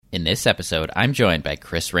In this episode, I'm joined by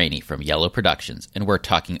Chris Rainey from Yellow Productions, and we're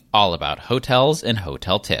talking all about hotels and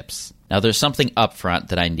hotel tips. Now, there's something up front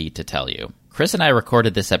that I need to tell you. Chris and I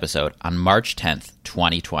recorded this episode on March 10th,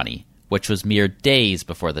 2020, which was mere days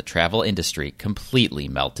before the travel industry completely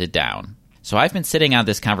melted down. So I've been sitting on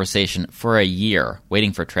this conversation for a year,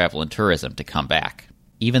 waiting for travel and tourism to come back.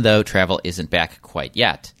 Even though travel isn't back quite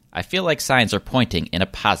yet, I feel like signs are pointing in a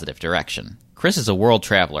positive direction. Chris is a world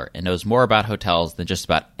traveler and knows more about hotels than just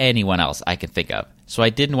about anyone else I can think of, so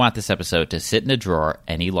I didn't want this episode to sit in a drawer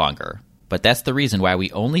any longer. But that's the reason why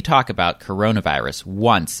we only talk about coronavirus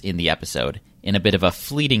once in the episode, in a bit of a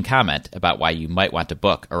fleeting comment about why you might want to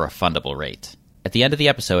book a refundable rate. At the end of the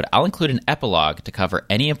episode, I'll include an epilogue to cover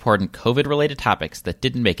any important COVID-related topics that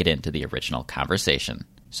didn't make it into the original conversation.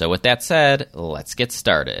 So with that said, let's get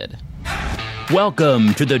started.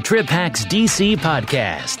 Welcome to the Trip Hacks DC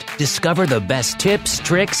podcast. Discover the best tips,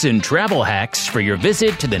 tricks, and travel hacks for your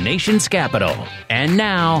visit to the nation's capital. And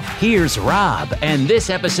now, here's Rob and this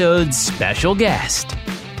episode's special guest.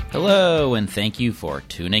 Hello, and thank you for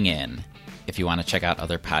tuning in. If you want to check out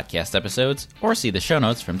other podcast episodes or see the show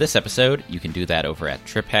notes from this episode, you can do that over at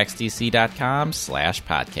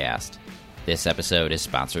triphacksdc.com/podcast. This episode is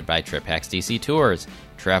sponsored by Trip Hacks DC Tours.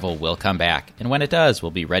 Travel will come back, and when it does,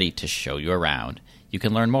 we'll be ready to show you around. You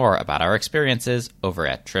can learn more about our experiences over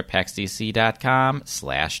at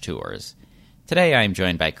triphacksdc.com/tours. Today, I am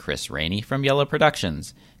joined by Chris Rainey from Yellow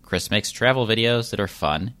Productions. Chris makes travel videos that are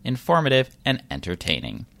fun, informative, and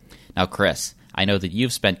entertaining. Now, Chris, I know that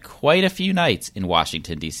you've spent quite a few nights in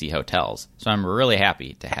Washington, D.C. hotels, so I'm really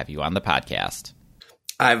happy to have you on the podcast.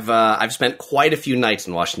 I've spent quite a few nights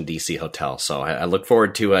in Washington, D.C. hotel, so I look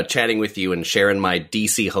forward to chatting with you and sharing my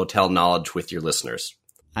D.C. hotel knowledge with your listeners.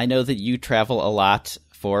 I know that you travel a lot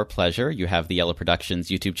for pleasure. You have the Yellow Productions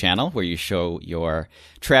YouTube channel where you show your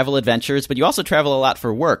travel adventures, but you also travel a lot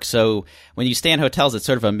for work. So when you stay in hotels, it's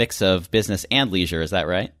sort of a mix of business and leisure. Is that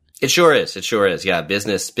right? It sure is. It sure is. Yeah,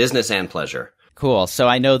 business and pleasure. Cool. So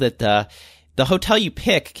I know that the hotel you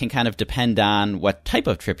pick can kind of depend on what type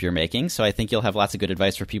of trip you're making, so I think you'll have lots of good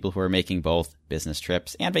advice for people who are making both business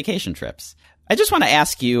trips and vacation trips. I just want to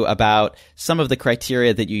ask you about some of the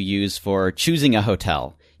criteria that you use for choosing a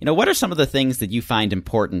hotel. You know, what are some of the things that you find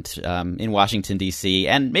important in Washington, D.C.,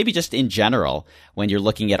 and maybe just in general when you're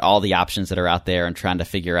looking at all the options that are out there and trying to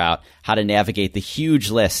figure out how to navigate the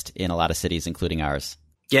huge list in a lot of cities, including ours?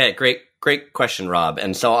 Yeah, great question, Rob.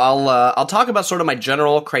 And so I'll talk about sort of my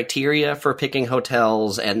general criteria for picking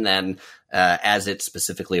hotels, and then as it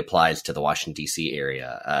specifically applies to the Washington, D.C.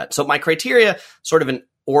 area. So my criteria, sort of in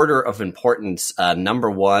order of importance, number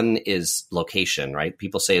one is location, right?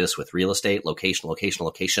 People say this with real estate, location.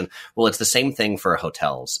 Well, it's the same thing for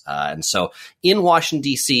hotels. And so in Washington,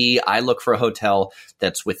 D.C., I look for a hotel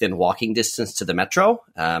that's within walking distance to the metro.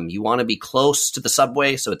 You want to be close to the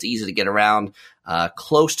subway so it's easy to get around.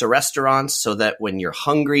 Close to restaurants so that when you're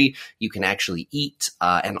hungry, you can actually eat,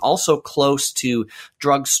 and also close to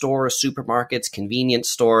drugstores, supermarkets, convenience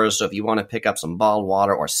stores. So if you want to pick up some bottled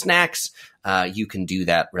water or snacks, you can do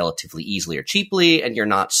that relatively easily or cheaply, and you're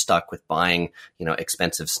not stuck with buying,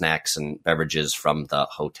 expensive snacks and beverages from the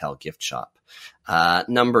hotel gift shop.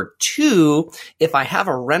 Number two, if I have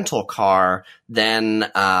a rental car,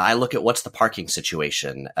 then I look at what's the parking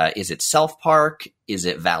situation. Is it self-park? Is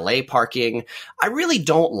it valet parking? I really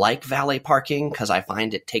don't like valet parking because I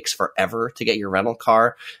find it takes forever to get your rental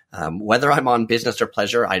car. Whether I'm on business or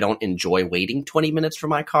pleasure, I don't enjoy waiting 20 minutes for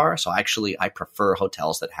my car. So actually, I prefer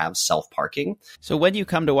hotels that have self-parking. So when you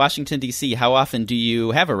come to Washington, D.C., how often do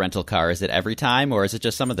you have a rental car? Is it every time, or is it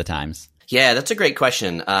just some of the times? Yeah, that's a great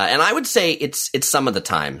question. And I would say it's some of the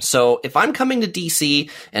time. So if I'm coming to DC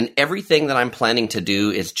and everything that I'm planning to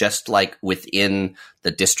do is just like within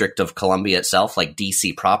the District of Columbia itself, like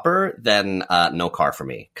DC proper, then no car for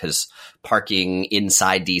me, because parking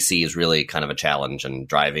inside DC is really kind of a challenge, and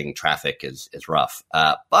driving traffic is rough.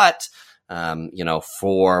 But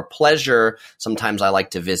for pleasure, sometimes I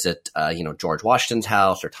like to visit, George Washington's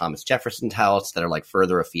house or Thomas Jefferson's house that are like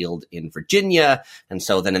further afield in Virginia. And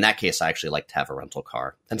so then in that case, I actually like to have a rental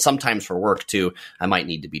car. And sometimes for work too, I might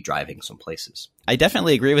need to be driving some places. I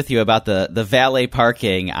definitely agree with you about the valet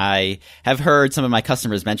parking. I have heard some of my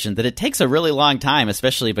customers mention that it takes a really long time,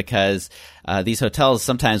 especially because these hotels,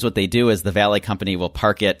 sometimes what they do is the valet company will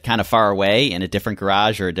park it kind of far away in a different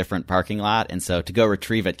garage or a different parking lot. And so to go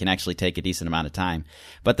retrieve it can actually take a decent amount of time.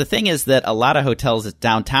 But the thing is that a lot of hotels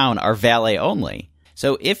downtown are valet only.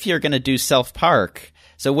 So if you're going to do self-park,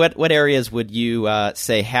 so what areas would you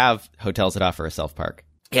say have hotels that offer a self-park?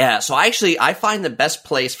 Yeah, so I find the best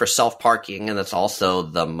place for self-parking, and that's also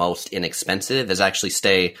the most inexpensive, is actually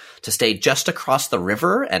stay just across the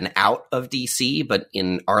river and out of DC, but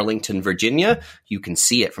in Arlington, Virginia. You can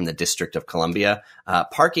see it from the District of Columbia.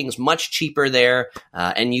 Parking's much cheaper there,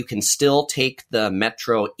 and you can still take the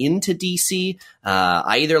metro into DC.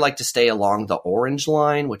 I either like to stay along the Orange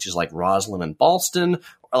Line, which is like Roslyn and Ballston,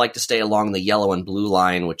 or I like to stay along the Yellow and Blue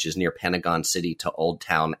Line, which is near Pentagon City to Old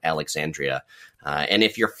Town Alexandria. And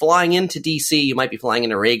if you're flying into DC, you might be flying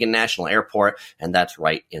into Reagan National Airport, and that's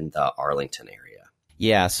right in the Arlington area.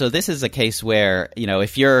 Yeah, so this is a case where,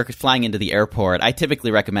 if you're flying into the airport, I typically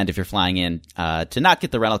recommend if you're flying in to not get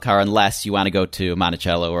the rental car unless you want to go to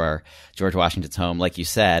Monticello or George Washington's home, like you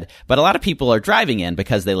said. But a lot of people are driving in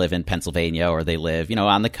because they live in Pennsylvania or they live,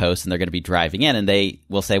 on the coast, and they're going to be driving in, and they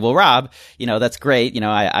will say, well, Rob, that's great.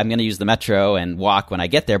 I'm going to use the metro and walk when I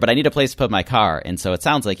get there, but I need a place to put my car. And so it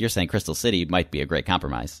sounds like you're saying Crystal City might be a great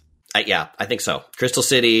compromise. Yeah, I think so. Crystal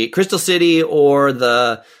City, or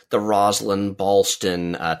the Roslyn,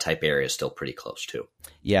 Ballston type area is still pretty close too.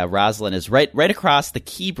 Yeah, Roslyn is right across the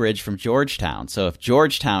Key Bridge from Georgetown. So if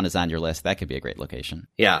Georgetown is on your list, that could be a great location.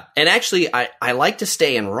 Yeah, and actually, I like to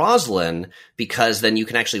stay in Roslyn because then you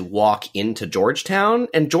can actually walk into Georgetown.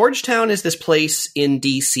 And Georgetown is this place in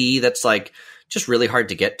DC that's like just really hard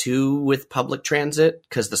to get to with public transit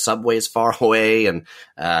because the subway is far away. And,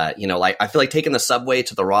 I feel like taking the subway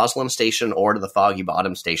to the Roslyn station or to the Foggy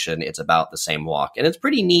Bottom station, it's about the same walk. And it's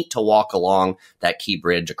pretty neat to walk along that Key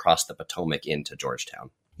Bridge across the Potomac into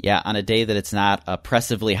Georgetown. Yeah, on a day that it's not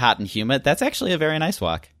oppressively hot and humid, that's actually a very nice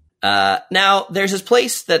walk. Now, there's this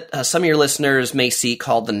place that some of your listeners may see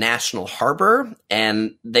called the National Harbor,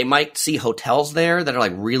 and they might see hotels there that are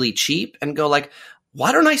like really cheap and go like,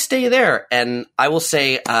 why don't I stay there? And I will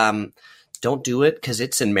say, don't do it because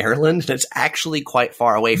it's in Maryland and it's actually quite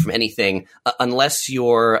far away from anything unless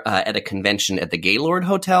you're at a convention at the Gaylord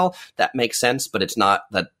Hotel. That makes sense, but it's not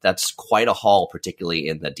that's quite a haul, particularly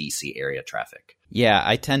in the DC area traffic. Yeah,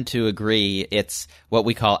 I tend to agree. It's what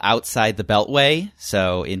we call outside the Beltway.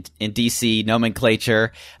 So in DC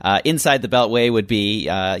nomenclature, inside the Beltway would be,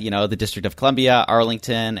 the District of Columbia,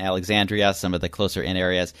 Arlington, Alexandria, some of the closer in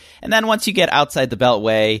areas. And then once you get outside the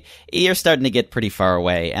Beltway, you're starting to get pretty far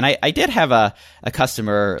away. And I did have a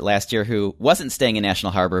customer last year who wasn't staying in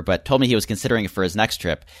National Harbor, but told me he was considering it for his next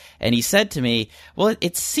trip. And he said to me, well,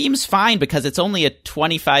 it seems fine because it's only a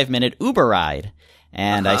 25-minute Uber ride.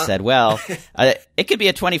 And I said, well, it could be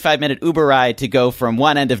a 25-minute Uber ride to go from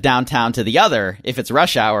one end of downtown to the other if it's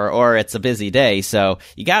rush hour or it's a busy day. So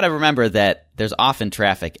you got to remember that there's often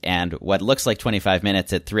traffic, and what looks like 25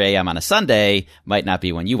 minutes at 3 a.m. on a Sunday might not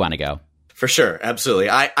be when you want to go. For sure. Absolutely.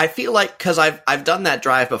 I feel like because I've done that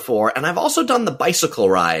drive before, and I've also done the bicycle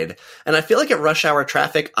ride. And I feel like at rush hour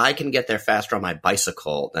traffic, I can get there faster on my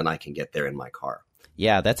bicycle than I can get there in my car.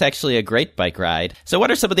 Yeah, that's actually a great bike ride. So what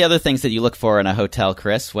are some of the other things that you look for in a hotel,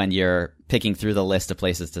 Chris, when you're picking through the list of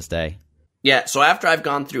places to stay? Yeah, so after I've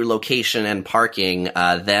gone through location and parking,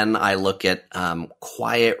 then I look at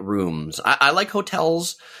quiet rooms. I like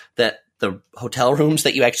hotels that the hotel rooms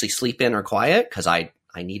that you actually sleep in are quiet because I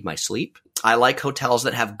need my sleep. I like hotels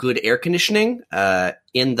that have good air conditioning.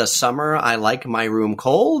 In the summer, I like my room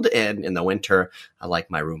cold, and in the winter, I like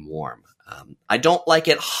my room warm. I don't like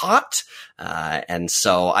it hot, and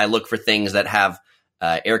so I look for things that have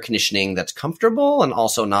air conditioning that's comfortable and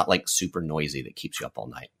also not like super noisy that keeps you up all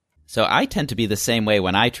night. So I tend to be the same way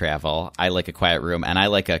when I travel. I like a quiet room and I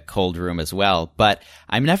like a cold room as well, but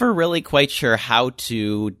I'm never really quite sure how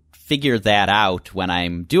to figure that out when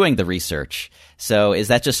I'm doing the research. So is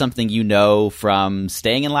that just something you know from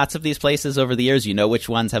staying in lots of these places over the years? You know which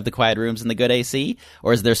ones have the quiet rooms and the good AC?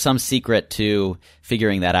 Or is there some secret to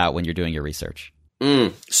figuring that out when you're doing your research?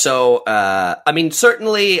 So,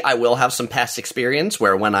 certainly I will have some past experience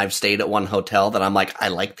where when I've stayed at one hotel that I'm like, I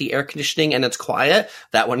like the air conditioning and it's quiet.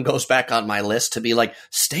 That one goes back on my list to be like,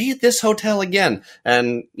 stay at this hotel again.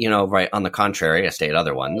 And, right on the contrary, I stay at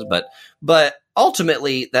other ones, but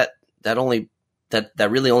ultimately that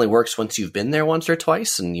really only works once you've been there once or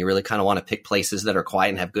twice, and you really kind of want to pick places that are quiet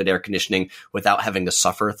and have good air conditioning without having to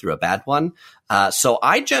suffer through a bad one. So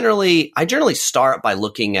I generally start by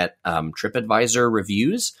looking at TripAdvisor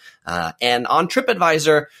reviews, and on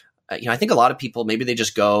TripAdvisor, I think a lot of people, maybe they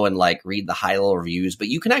just go and like read the high level reviews, but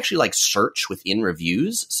you can actually like search within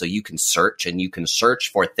reviews. So you can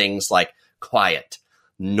search for things like quiet,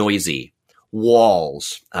 noisy,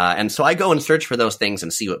 walls. And so I go and search for those things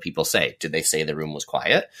and see what people say. Did they say the room was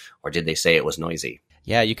quiet, or did they say it was noisy?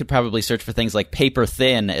 Yeah, you could probably search for things like paper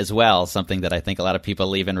thin as well, something that I think a lot of people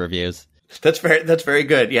leave in reviews. That's very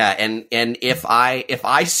good. Yeah. And if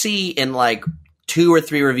I see in like 2 or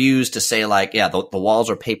 3 reviews to say like, yeah, the walls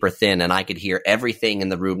are paper thin and I could hear everything in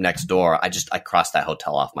the room next door, I crossed that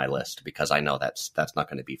hotel off my list because I know that's not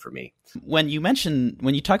going to be for me. When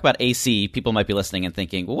you talk about AC, people might be listening and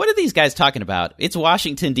thinking, well, what are these guys talking about? It's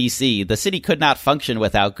Washington, D.C. The city could not function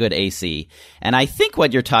without good AC. And I think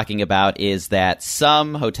what you're talking about is that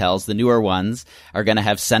some hotels, the newer ones, are going to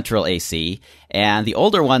have central AC, and the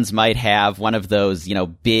older ones might have one of those,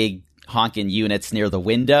 big honking units near the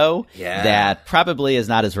window that probably is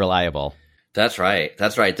not as reliable. That's right.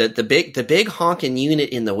 The big honking unit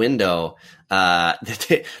in the window,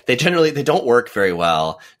 they don't work very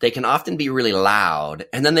well. They can often be really loud,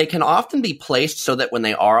 and then they can often be placed so that when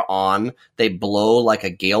they are on, they blow like a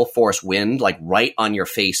gale force wind, like right on your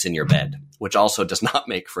face in your bed, which also does not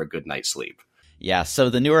make for a good night's sleep. Yeah. So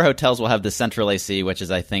the newer hotels will have the central AC, which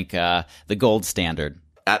is, I think, the gold standard.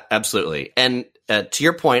 Absolutely. And to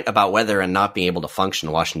your point about whether and not being able to function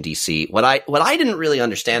in Washington, D.C., what I didn't really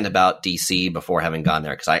understand about D.C. before having gone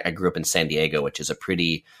there, because I grew up in San Diego, which is a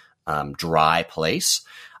pretty dry place.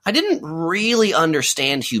 I didn't really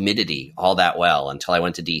understand humidity all that well until I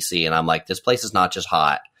went to D.C. And I'm like, this place is not just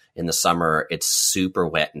hot in the summer. It's super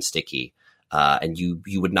wet and sticky. And you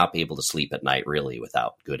would not be able to sleep at night really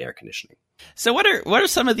without good air conditioning. So what are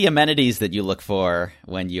some of the amenities that you look for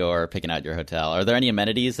when you're picking out your hotel? Are there any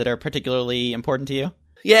amenities that are particularly important to you?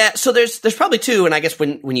 Yeah, so there's probably 2, and I guess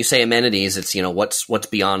when you say amenities, it's what's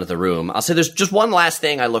beyond the room. I'll say there's just one last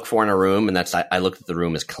thing I look for in a room, and that's I look at the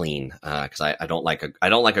room as clean because I don't like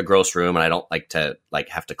a gross room, and I don't like to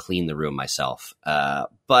have to clean the room myself.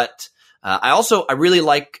 But I really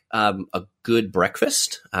like a good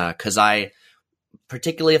breakfast because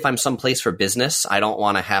particularly if I'm someplace for business, I don't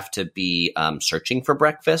want to have to be searching for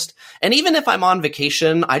breakfast. And even if I'm on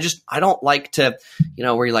vacation, I don't like to,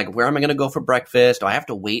 where you're like, where am I going to go for breakfast? Do I have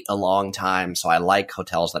to wait a long time? So I like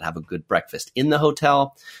hotels that have a good breakfast in the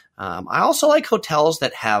hotel. I also like hotels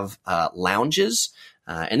that have lounges.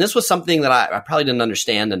 And this was something that I probably didn't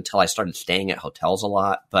understand until I started staying at hotels a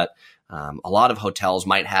lot. But a lot of hotels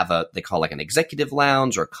might have they call like an executive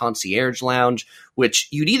lounge or concierge lounge, which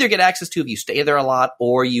you'd either get access to if you stay there a lot,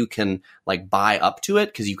 or you can like buy up to it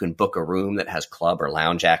because you can book a room that has club or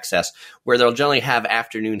lounge access where they'll generally have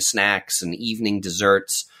afternoon snacks and evening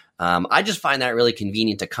desserts. I just find that really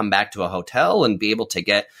convenient to come back to a hotel and be able to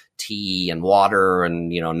get tea and water and,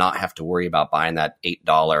 not have to worry about buying that $8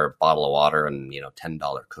 bottle of water and,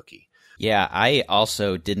 $10 cookie. Yeah, I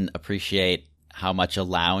also didn't appreciate how much a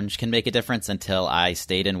lounge can make a difference until I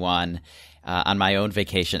stayed in one on my own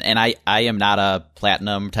vacation. And I am not a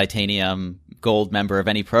platinum, titanium, gold member of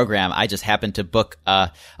any program. I just happened to book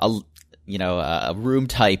a room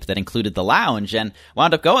type that included the lounge and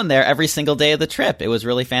wound up going there every single day of the trip. It was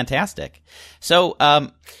really fantastic. So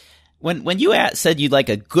when you said you'd like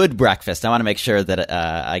a good breakfast, I want to make sure that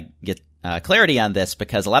I get clarity on this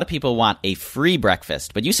because a lot of people want a free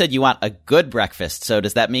breakfast, but you said you want a good breakfast. So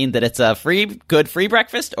does that mean that it's a good free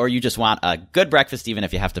breakfast, or you just want a good breakfast even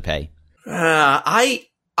if you have to pay? I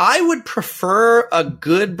would prefer a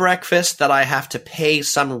good breakfast that I have to pay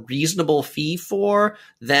some reasonable fee for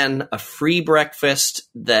than a free breakfast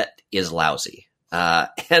that is lousy.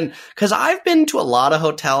 And because I've been to a lot of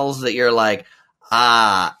hotels that you're like,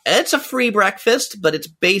 it's a free breakfast, but it's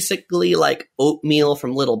basically like oatmeal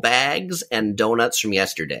from little bags and donuts from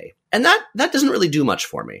yesterday. And that doesn't really do much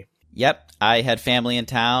for me. Yep. I had family in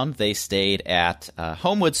town. They stayed at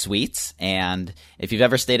Homewood Suites. And if you've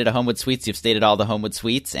ever stayed at a Homewood Suites, you've stayed at all the Homewood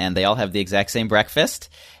Suites, and they all have the exact same breakfast.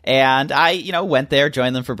 And I, went there,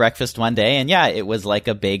 joined them for breakfast one day. And yeah, it was like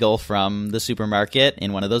a bagel from the supermarket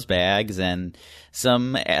in one of those bags and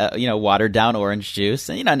some, watered down orange juice.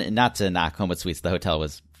 And, not to knock Homewood Suites. The hotel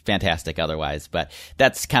was fantastic otherwise, but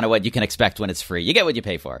that's kind of what you can expect when it's free. You get what you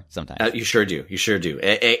pay for sometimes. You sure do.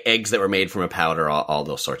 Eggs that were made from a powder, all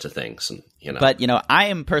those sorts of things. And, But, I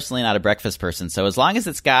am personally not a breakfast person. So as long as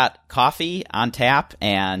it's got coffee on tap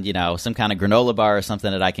and, some kind of granola bar or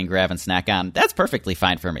something that I can grab and snack on, that's perfectly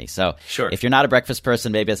fine for me. So sure. If you're not a breakfast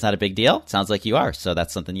person, maybe it's not a big deal. Sounds like you are. So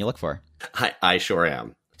that's something you look for. I sure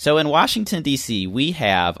am. So in Washington, D.C., we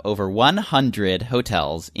have over 100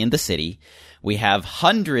 hotels in the city. We have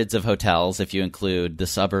hundreds of hotels if you include the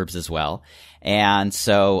suburbs as well. And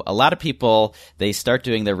so a lot of people, they start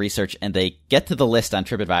doing their research and they get to the list on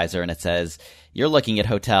TripAdvisor and it says, you're looking at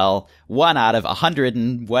hotel 1 out of 100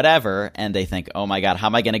 and whatever. And they think, oh my God, how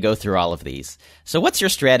am I going to go through all of these? So what's your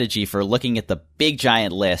strategy for looking at the big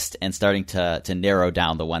giant list and starting to narrow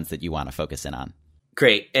down the ones that you want to focus in on?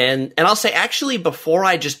 Great. And I'll say actually before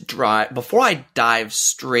I dive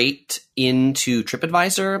straight into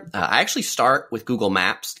TripAdvisor, I actually start with Google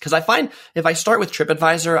Maps, because I find if I start with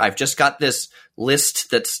TripAdvisor, I've just got this list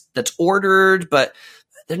that's ordered, but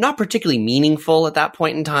they're not particularly meaningful at that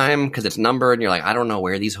point in time because it's numbered and you're like, I don't know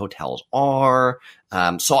where these hotels are.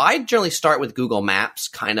 So I generally start with Google Maps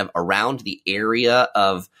kind of around the area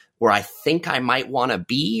of where I think I might want to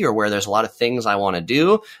be or where there's a lot of things I want to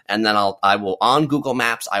do. And then I will on Google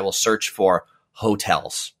Maps, I will search for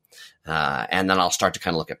hotels. And then I'll start to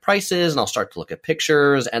kind of look at prices and I'll start to look at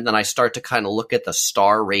pictures. And then I start to kind of look at the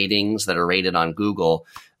star ratings that are rated on Google,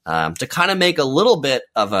 to kind of make a little bit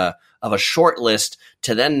of a short list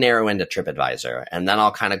to then narrow into TripAdvisor. And then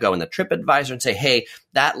I'll kind of go in the TripAdvisor and say, hey,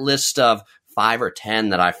 that list of 5 or 10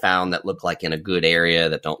 that I found that look like in a good area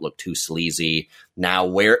that don't look too sleazy. Now,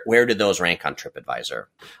 where do those rank on TripAdvisor?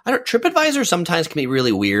 TripAdvisor sometimes can be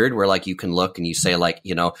really weird where like you can look and you say like,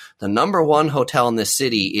 you know, the number one hotel in this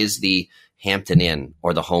city is the Hampton Inn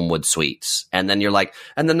or the Homewood Suites. And then you're like,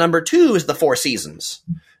 and the number 2 is the Four Seasons.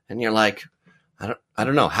 And you're like, I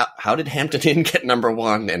don't know. How did Hampton Inn get number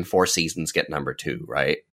 1 and Four Seasons get number 2,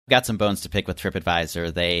 right? Got some bones to pick with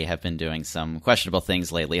TripAdvisor. They have been doing some questionable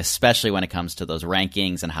things lately, especially when it comes to those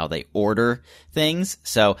rankings and how they order things.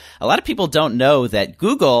 So a lot of people don't know that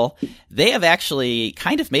Google, they have actually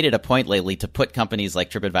kind of made it a point lately to put companies like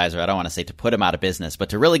TripAdvisor, I don't want to say to put them out of business, but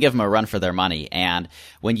to really give them a run for their money. And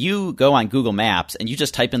when you go on Google Maps and you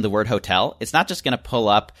just type in the word hotel, it's not just going to pull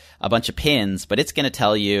up a bunch of pins, but it's going to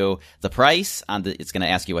tell you the price it's going to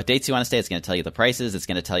ask you what dates you want to stay. It's going to tell you the prices. It's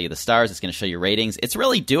going to tell you the stars. It's going to show you ratings. It's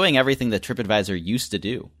really doing everything that TripAdvisor used to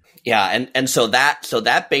do. Yeah, and so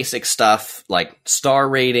that basic stuff like star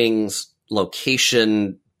ratings,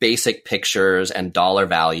 location, basic pictures, and dollar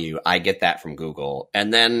value, I get that from Google.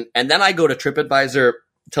 And then I go to TripAdvisor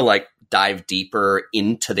to like dive deeper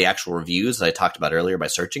into the actual reviews that I talked about earlier by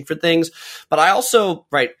searching for things. But I also,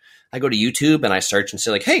 I go to YouTube and I search and say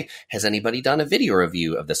like, hey, has anybody done a video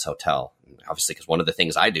review of this hotel? Obviously, because one of the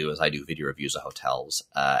things I do is I do video reviews of hotels.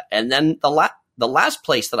 And then the last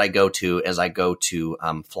place that I go to is I go to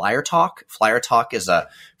Flyer Talk. Flyer Talk is a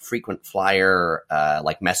frequent flyer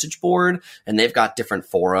like message board, and they've got different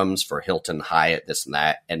forums for Hilton, Hyatt, this and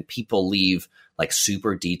that, and people leave like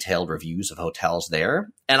super detailed reviews of hotels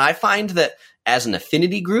there. And I find that as an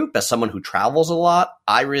affinity group, as someone who travels a lot,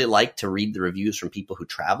 I really like to read the reviews from people who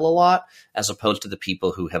travel a lot, as opposed to the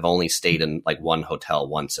people who have only stayed in like one hotel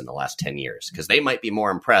once in the last 10 years, because they might be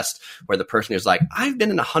more impressed, where the person who's like, I've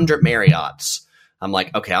been in 100 Marriotts. I'm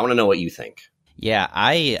like, okay, I want to know what you think. Yeah,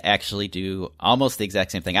 I actually do almost the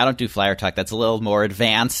exact same thing. I don't do Flyer Talk. That's a little more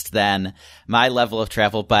advanced than my level of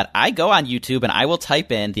travel, but I go on YouTube and I will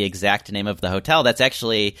type in the exact name of the hotel. That's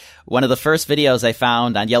actually one of the first videos I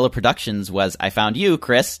found on Yellow Productions was I found you,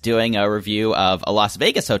 Chris, doing a review of a Las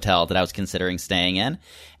Vegas hotel that I was considering staying in.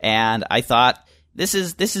 And I thought, this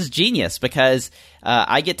is genius because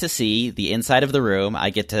I get to see the inside of the room. I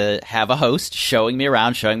get to have a host showing me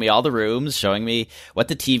around, showing me all the rooms, showing me what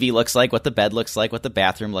the TV looks like, what the bed looks like, what the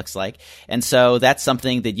bathroom looks like. And so that's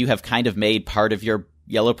something that you have kind of made part of your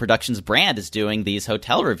Yellow Productions brand, is doing these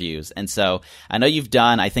hotel reviews. And so I know you've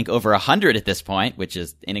done, I think, over 100 at this point, which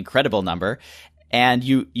is an incredible number. And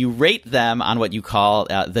you rate them on what you call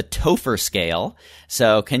the Topher scale.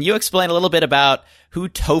 So can you explain a little bit about who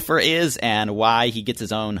Topher is and why he gets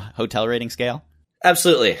his own hotel rating scale?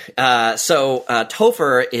 Absolutely. So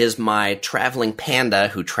Topher is my traveling panda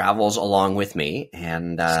who travels along with me.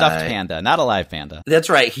 And stuffed panda, not a live panda. That's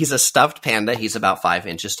right. He's a stuffed panda. He's about 5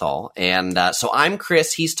 inches tall. And so I'm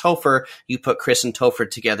Chris. He's Topher. You put Chris and Topher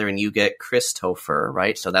together and you get Chris Topher,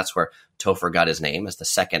 right? So that's where Topher got his name, as the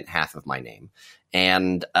second half of my name.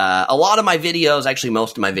 And a lot of my videos, actually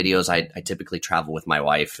most of my videos, I typically travel with my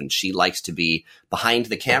wife, and she likes to be behind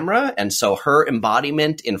the camera. And so her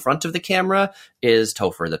embodiment in front of the camera is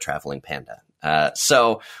Topher the traveling panda.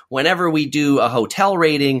 So whenever we do a hotel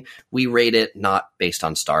rating, we rate it not based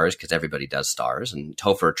on stars, because everybody does stars, and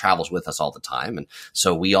Topher travels with us all the time. And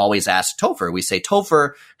so we always ask Topher, we say,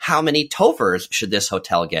 Topher, how many Tophers should this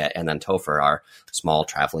hotel get? And then Topher, our small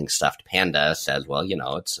traveling stuffed panda, says, well, you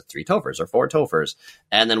know, it's 3 Tophers or 4 Tophers.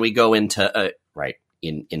 And then we go into,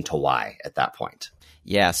 into why at that point.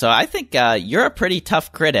 Yeah, so I think you're a pretty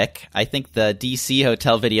tough critic. I think the DC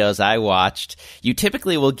hotel videos I watched, you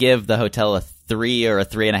typically will give the hotel a 3 or a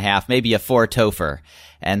 3.5, maybe a 4 Topher.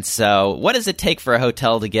 And so what does it take for a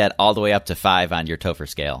hotel to get all the way up to 5 on your Topher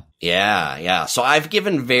scale? Yeah. So I've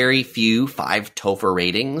given very few 5 Topher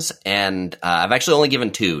ratings, and I've actually only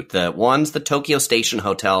given 2. The one's the Tokyo Station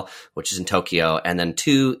Hotel, which is in Tokyo, and then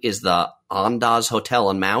 2 is the Andaz Hotel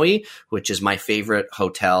in Maui, which is my favorite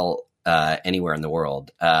hotel anywhere in the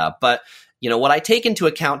world. But what I take into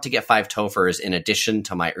account to get 5 Tophers, in addition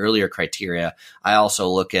to my earlier criteria, I also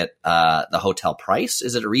look at the hotel price.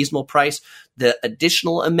 Is it a reasonable price? The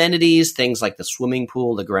additional amenities, things like the swimming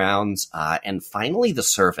pool, the grounds, and finally the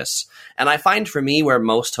service. And I find for me where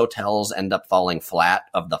most hotels end up falling flat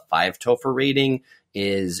of the 5 Topher rating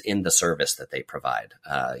is in the service that they provide.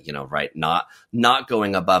 Right? Not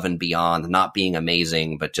going above and beyond, not being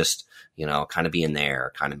amazing, but just, kind of being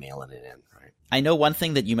there, kind of mailing it in. I know one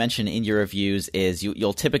thing that you mention in your reviews is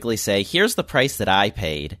you'll typically say, here's the price that I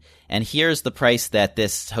paid, and here's the price that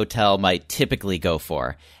this hotel might typically go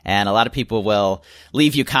for. And a lot of people will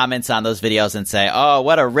leave you comments on those videos and say, oh,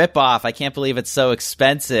 what a ripoff. I can't believe it's so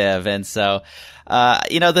expensive. And so,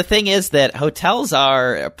 the thing is that hotels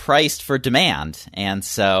are priced for demand. And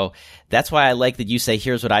so that's why I like that you say,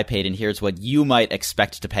 here's what I paid and here's what you might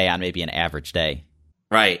expect to pay on maybe an average day.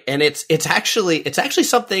 Right. And it's actually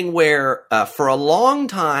something where, for a long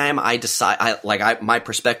time, my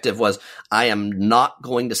perspective was, I am not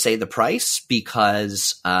going to say the price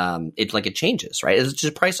because, it changes, right? It's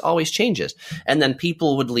just price always changes. And then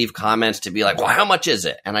people would leave comments to be like, well, how much is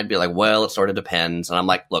it? And I'd be like, well, it sort of depends. And I'm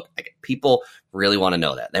like, look, people really want to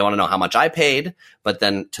know that. They want to know how much I paid. But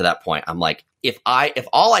then to that point, I'm like, if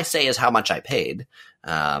all I say is how much I paid,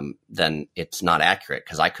 then it's not accurate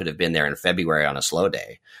because I could have been there in February on a slow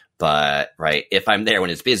day. But right, if I'm there when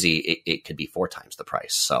it's busy, it could be 4 times the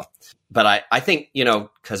price. So, but I think,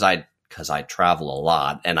 because I travel a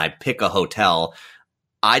lot and I pick a hotel,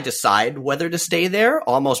 I decide whether to stay there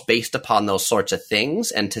almost based upon those sorts of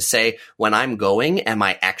things, and to say when I'm going, am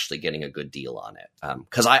I actually getting a good deal on it?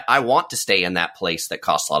 Because I want to stay in that place that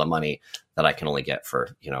costs a lot of money that I can only get for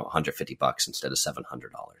 $150 instead of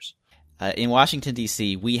 $700. In Washington,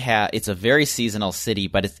 D.C., it's a very seasonal city,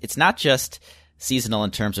 but it's not just seasonal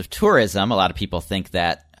in terms of tourism. A lot of people think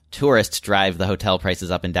that tourists drive the hotel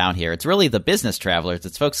prices up and down here. It's really the business travelers.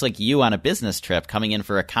 It's folks like you on a business trip coming in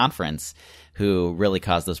for a conference who really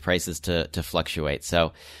cause those prices to fluctuate.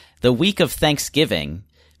 So the week of Thanksgiving,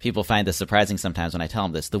 people find this surprising sometimes when I tell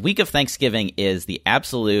them this. The week of Thanksgiving is the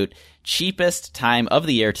absolute cheapest time of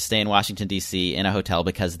the year to stay in Washington, D.C. in a hotel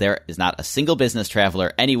because there is not a single business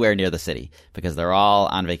traveler anywhere near the city because they're all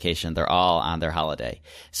on vacation. They're all on their holiday.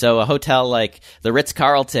 So a hotel like the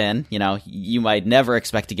Ritz-Carlton, you might never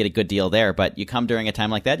expect to get a good deal there, but you come during a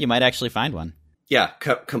time like that, you might actually find one. Yeah,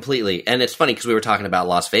 completely. And it's funny because we were talking about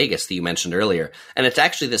Las Vegas that you mentioned earlier. And it's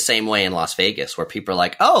actually the same way in Las Vegas where people are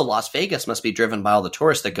like, oh, Las Vegas must be driven by all the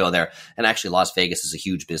tourists that go there. And actually Las Vegas is a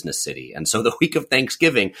huge business city. And so the week of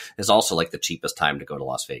Thanksgiving is also like the cheapest time to go to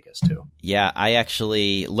Las Vegas too. Yeah, I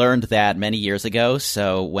actually learned that many years ago.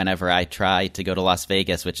 So whenever I try to go to Las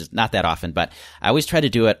Vegas, which is not that often, but I always try to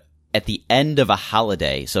do it at the end of a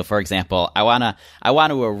holiday. So for example, I want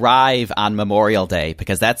to arrive on Memorial Day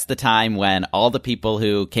because that's the time when all the people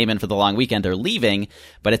who came in for the long weekend are leaving,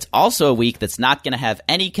 but it's also a week that's not going to have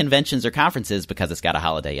any conventions or conferences because it's got a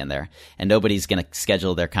holiday in there and nobody's going to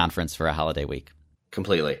schedule their conference for a holiday week.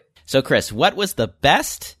 Completely. So Chris, what was the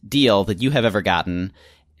best deal that you have ever gotten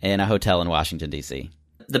in a hotel in Washington, D.C.?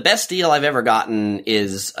 The best deal I've ever gotten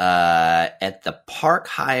is at the Park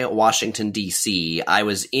Hyatt Washington, D.C. I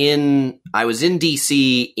was in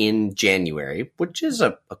D.C. in January, which is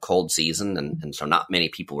a cold season, and so not many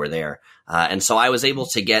people were there. And so I was able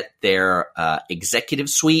to get their executive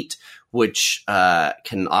suite, which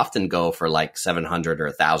can often go for like $700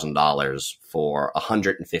 or $1,000 for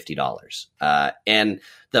 $150. And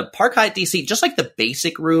the Park Hyatt D.C., just like the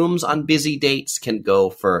basic rooms on busy dates, can go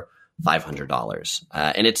for $500.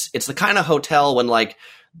 And it's the kind of hotel when, like,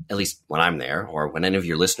 at least when I'm there or when any of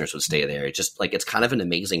your listeners would stay there, it's just like, it's kind of an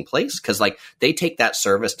amazing place because like they take that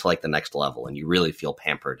service to like the next level and you really feel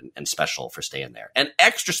pampered and special for staying there, and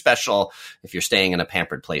extra special if you're staying in a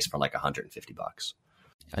pampered place for like $150.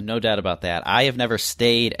 No doubt about that. I have never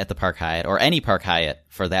stayed at the Park Hyatt or any Park Hyatt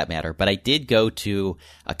for that matter, but I did go to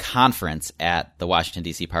a conference at the Washington,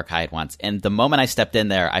 D.C. Park Hyatt once. And the moment I stepped in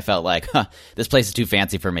there, I felt like, this place is too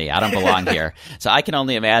fancy for me. I don't belong here. So I can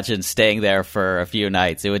only imagine staying there for a few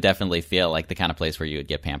nights. It would definitely feel like the kind of place where you would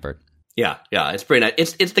get pampered. Yeah, it's pretty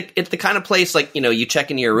nice. It's the kind of place like, you check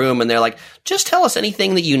into your room and they're like, just tell us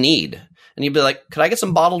anything that you need. And you'd be like, could I get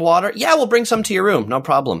some bottled water? Yeah, we'll bring some to your room. No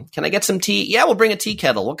problem. Can I get some tea? Yeah, we'll bring a tea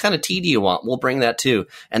kettle. What kind of tea do you want? We'll bring that too.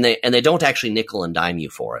 And they don't actually nickel and dime you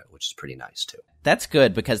for it, which is pretty nice too. That's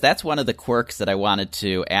good, because that's one of the quirks that I wanted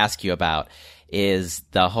to ask you about, is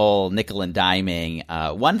the whole nickel and diming.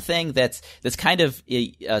 One thing that's kind of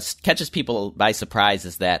catches people by surprise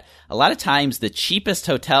is that a lot of times the cheapest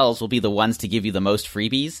hotels will be the ones to give you the most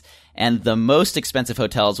freebies, and the most expensive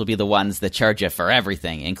hotels will be the ones that charge you for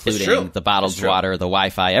everything, including the bottled water, the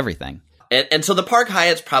Wi-Fi, everything. And so the Park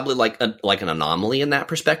Hyatt's probably like an anomaly in that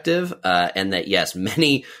perspective, and that yes,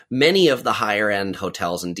 many of the higher end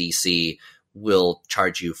hotels in DC will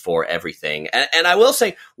charge you for everything. And I will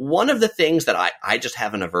say, one of the things that I just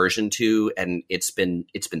have an aversion to, and it's been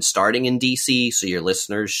starting in DC, so your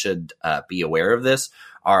listeners should be aware of this,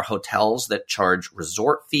 are hotels that charge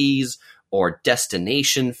resort fees or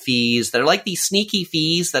destination fees that are like these sneaky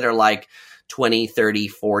fees that are like $20, $30,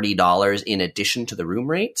 $40 in addition to the room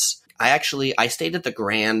rates. I stayed at the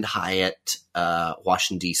Grand Hyatt,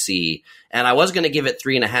 Washington, DC, and I was going to give it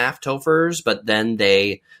 3.5 TOEFRs, but then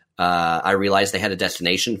I realized they had a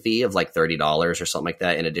destination fee of like $30 or something like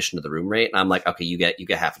that in addition to the room rate. And I'm like, okay, you get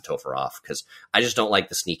half a TOEFR off, because I just don't like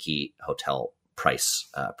the sneaky hotel price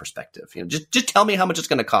perspective. Just tell me how much it's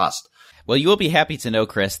going to cost. Well, you will be happy to know,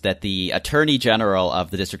 Chris, that the Attorney General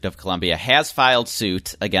of the District of Columbia has filed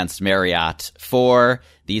suit against Marriott for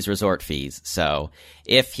these resort fees. So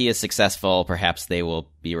if he is successful, perhaps they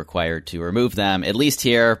will be required to remove them, at least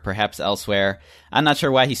here, perhaps elsewhere. I'm not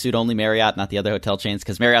sure why he sued only Marriott, not the other hotel chains,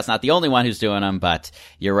 because Marriott's not the only one who's doing them, but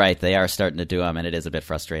you're right, they are starting to do them, and it is a bit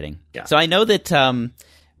frustrating. Yeah. So I know that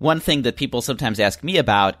one thing that people sometimes ask me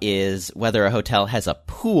about is whether a hotel has a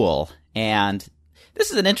pool, and this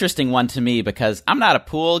is an interesting one to me because I'm not a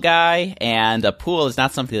pool guy, and a pool is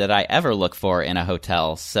not something that I ever look for in a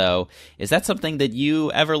hotel. So is that something that you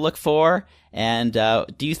ever look for? And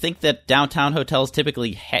do you think that downtown hotels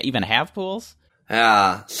typically even have pools?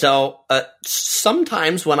 So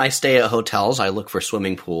sometimes when I stay at hotels, I look for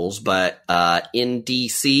swimming pools, but in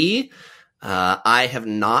DC, I have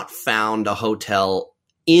not found a hotel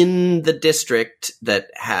in the district that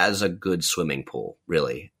has a good swimming pool,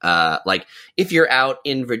 really. Like if you're out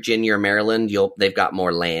in Virginia or Maryland, they've got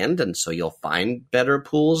more land, and so you'll find better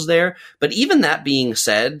pools there. But even that being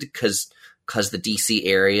said, because the DC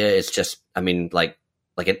area is just, I mean, like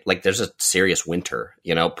there's a serious winter,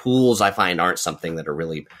 pools I find aren't something that are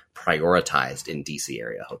really prioritized in DC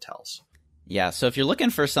area hotels. Yeah. So if you're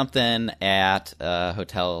looking for something at a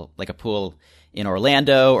hotel, like a pool in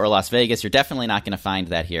Orlando or Las Vegas, you're definitely not going to find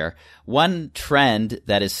that here. One trend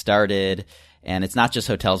that has started, and it's not just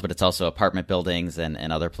hotels, but it's also apartment buildings and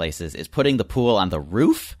other places, is putting the pool on the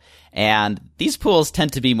roof. And these pools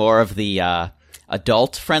tend to be more of the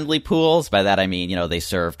adult-friendly pools. By that I mean, they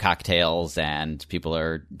serve cocktails and people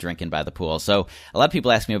are drinking by the pool. So a lot of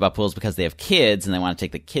people ask me about pools because they have kids and they want to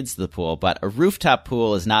take the kids to the pool. But a rooftop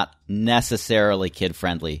pool is not necessarily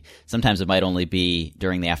kid-friendly. Sometimes it might only be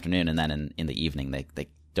during the afternoon, and then in the evening they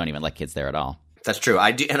don't even let kids there at all. That's true.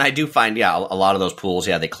 I do find, a lot of those pools,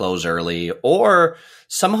 they close early. Or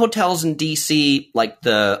some hotels in DC,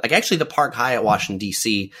 actually the Park Hyatt Washington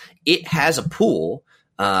DC, it has a pool,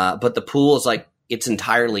 but the pool is it's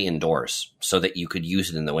entirely indoors so that you could use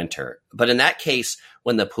it in the winter. But in that case,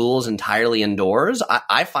 when the pool is entirely indoors,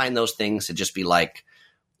 I find those things to just be like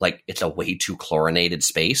it's a way too chlorinated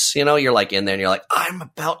space. You're in there and you're like, I'm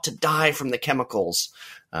about to die from the chemicals,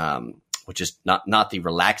 which is not the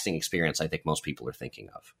relaxing experience I think most people are thinking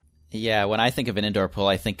of. Yeah, when I think of an indoor pool,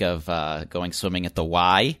 I think of going swimming at the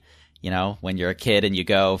Y. When you're a kid and you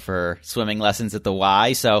go for swimming lessons at the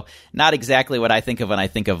Y. So not exactly what I think of when I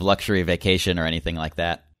think of luxury vacation or anything like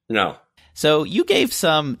that. No. So you gave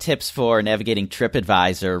some tips for navigating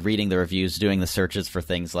TripAdvisor, reading the reviews, doing the searches for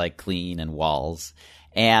things like clean and walls.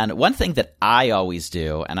 And one thing that I always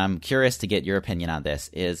do, and I'm curious to get your opinion on this,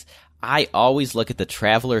 is I always look at the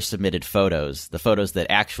traveler submitted photos, the photos that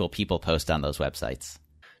actual people post on those websites.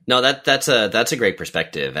 No, that's a great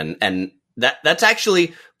perspective. And that's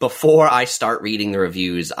actually, before I start reading the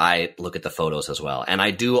reviews, I look at the photos as well. And I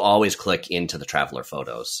do always click into the traveler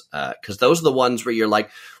photos, because those are the ones where you're like,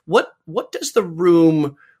 what does the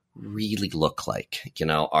room really look like?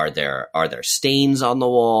 Are there stains on the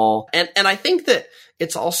wall? And I think that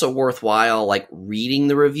it's also worthwhile reading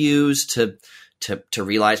the reviews to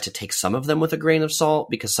realize to take some of them with a grain of salt,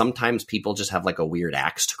 because sometimes people just have a weird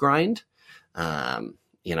axe to grind.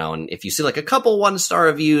 And if you see a couple 1-star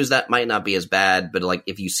reviews, that might not be as bad. But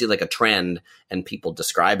if you see a trend and people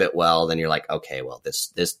describe it well, then you're like, okay, well,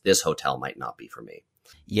 this hotel might not be for me.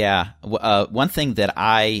 Yeah. One thing that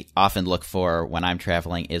I often look for when I'm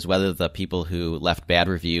traveling is whether the people who left bad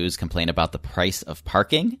reviews complain about the price of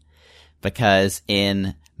parking, because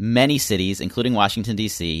in many cities, including Washington,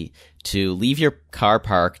 D.C., to leave your car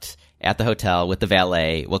parked at the hotel with the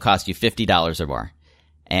valet will cost you $50 or more.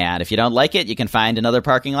 And if you don't like it, you can find another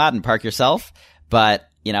parking lot and park yourself. But,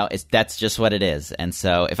 that's just what it is. And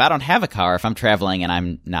so if I don't have a car, if I'm traveling and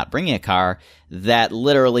I'm not bringing a car, that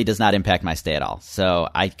literally does not impact my stay at all. So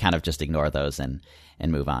I kind of just ignore those and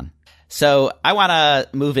move on. So I want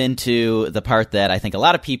to move into the part that I think a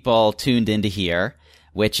lot of people tuned in to hear,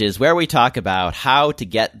 which is where we talk about how to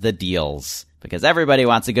get the deals, because everybody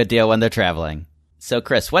wants a good deal when they're traveling. So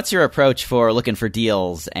Chris, what's your approach for looking for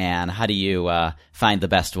deals, and how do you find the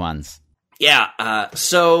best ones? Yeah,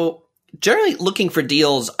 so generally looking for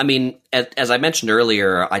deals, I mean, as I mentioned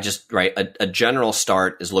earlier, a general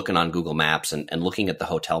start is looking on Google Maps and looking at the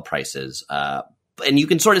hotel prices. And you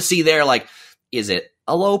can sort of see there, like, is it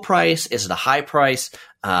a low price? Is it a high price?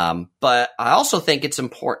 But I also think it's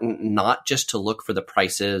important not just to look for the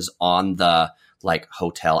prices on the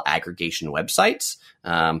hotel aggregation websites.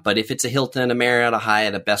 But if it's a Hilton, a Marriott, a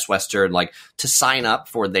Hyatt, a Best Western, to sign up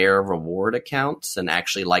for their reward accounts and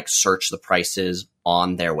actually search the prices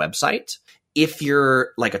on their website. If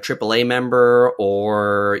you're a AAA member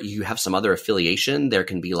or you have some other affiliation, there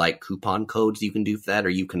can be coupon codes you can do for that, or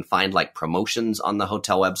you can find promotions on the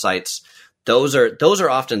hotel websites. Those are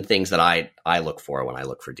often things that I look for when I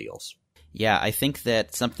look for deals. Yeah, I think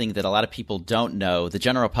that something that a lot of people don't know, the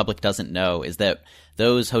general public doesn't know, is that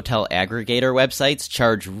those hotel aggregator websites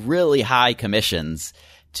charge really high commissions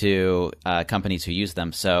to companies who use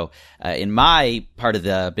them. So in my part of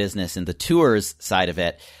the business, in the tours side of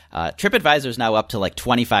it, TripAdvisor is now up to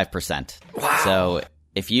 25%. Wow. So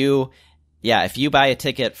if you buy a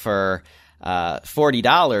ticket for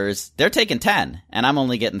 $40, they're taking 10 and I'm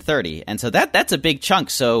only getting 30. And so that's a big chunk.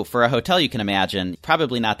 So for a hotel, you can imagine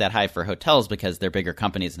probably not that high for hotels because they're bigger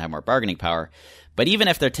companies and have more bargaining power. But even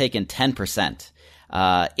if they're taking 10%,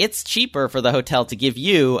 it's cheaper for the hotel to give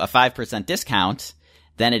you a 5% discount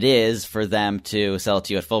than it is for them to sell it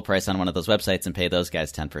to you at full price on one of those websites and pay those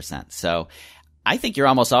guys 10%. So I think you're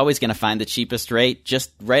almost always going to find the cheapest rate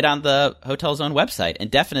just right on the hotel's own website,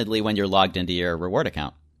 and definitely when you're logged into your reward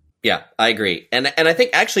account. Yeah, I agree. And I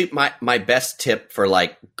think actually my best tip for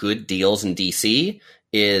good deals in DC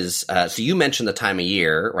is, so you mentioned the time of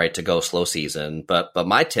year, right, to go slow season, but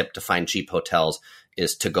my tip to find cheap hotels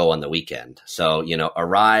is to go on the weekend. So,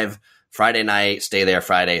 arrive Friday night, stay there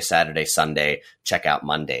Friday, Saturday, Sunday, check out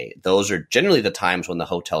Monday. Those are generally the times when the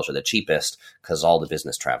hotels are the cheapest because all the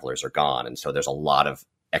business travelers are gone. And so there's a lot of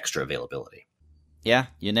extra availability. Yeah,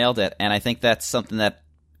 you nailed it. And I think that's something that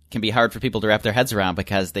can be hard for people to wrap their heads around,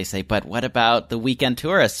 because they say, but what about the weekend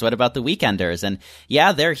tourists? What about the weekenders? And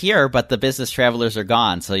yeah, they're here, but the business travelers are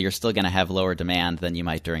gone. So you're still going to have lower demand than you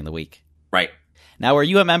might during the week. Right. Now, are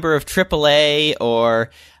you a member of AAA or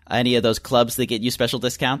any of those clubs that get you special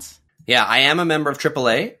discounts? Yeah, I am a member of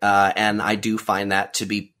AAA, and I do find that to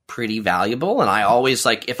be pretty valuable. And I always,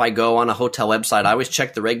 if I go on a hotel website, I always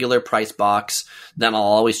check the regular price box. Then I'll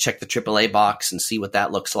always check the AAA box and see what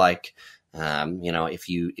that looks like. If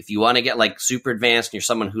you want to get super advanced and you're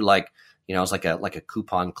someone who is like a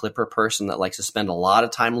coupon clipper person that likes to spend a lot of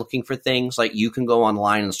time looking for things, you can go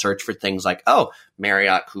online and search for things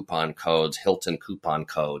Marriott coupon codes, Hilton coupon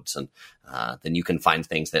codes, and then you can find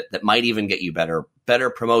things that might even get you better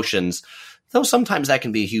promotions. Though sometimes that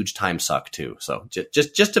can be a huge time suck too. So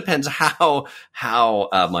just depends how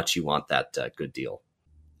much you want that good deal.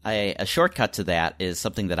 A shortcut to that is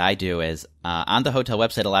something that I do is on the hotel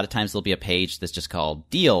website, a lot of times there'll be a page that's just called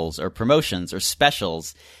deals or promotions or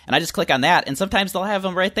specials. And I just click on that, and sometimes they'll have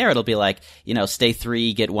them right there. It'll be stay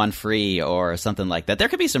 3, get 1 free or something like that. There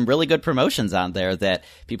could be some really good promotions on there that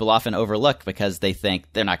people often overlook because they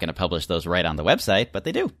think they're not going to publish those right on the website, but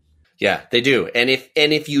they do. Yeah, they do. And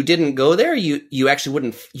if you didn't go there, you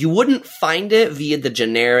actually wouldn't find it via the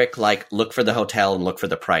generic, look for the hotel and look for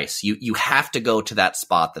the price. You have to go to that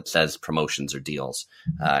spot that says promotions or deals.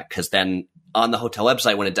 'Cause then on the hotel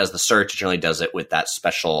website, when it does the search, it generally does it with that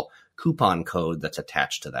special coupon code that's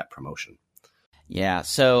attached to that promotion. Yeah.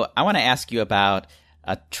 So I want to ask you about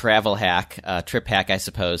a travel hack, a trip hack, I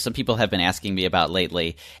suppose. Some people have been asking me about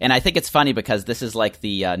lately. And I think it's funny because this is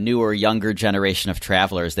the newer, younger generation of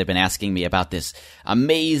travelers. They've been asking me about this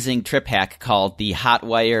amazing trip hack called the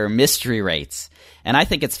Hotwire Mystery Rates. And I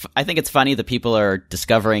think it's funny that people are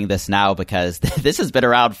discovering this now because this has been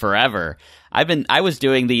around forever. I was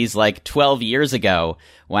doing these like 12 years ago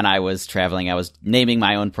when I was traveling. I was naming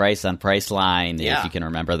my own price on Priceline, if you can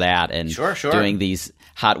remember that, and sure. doing these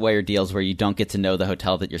hotwire deals where you don't get to know the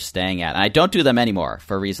hotel that you're staying at. And I don't do them anymore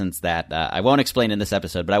for reasons that I won't explain in this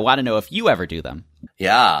episode, but I want to know if you ever do them.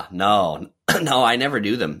 Yeah, no, I never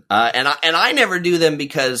do them. And I never do them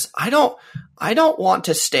because I don't want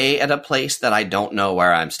to stay at a place that I don't know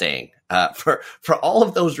where I'm staying. For all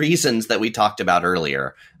of those reasons that we talked about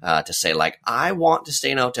earlier, to say like, I want to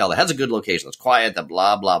stay in a hotel that has a good location, that's quiet, that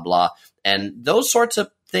blah, blah, blah. And those sorts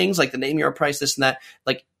of things, like the name your price, this and that,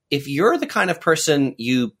 like, if you're the kind of person,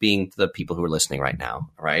 you being the people who are listening right now,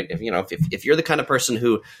 right? If you're the kind of person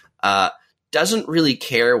who, doesn't really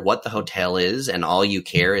care what the hotel is and all you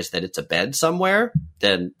care is that it's a bed somewhere,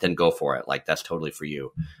 then go for it. Like, that's totally for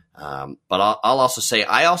you. But I'll also say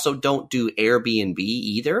I also don't do Airbnb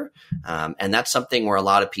either. And that's something where a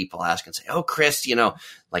lot of people ask and say, oh, Chris,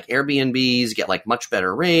 like Airbnbs get like much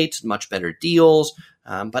better rates, much better deals.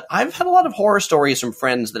 But I've had a lot of horror stories from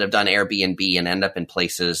friends that have done Airbnb and end up in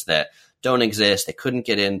places that don't exist, they couldn't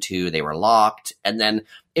get into, they were locked. And then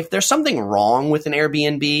if there's something wrong with an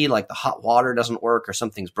Airbnb, like the hot water doesn't work or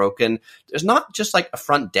something's broken, there's not just like a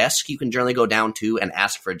front desk you can generally go down to and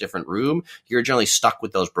ask for a different room. You're generally stuck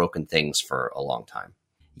with those broken things for a long time.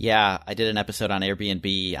 Yeah, I did an episode on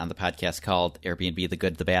Airbnb on the podcast called Airbnb, The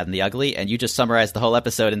Good, the Bad, and the Ugly, and you just summarized the whole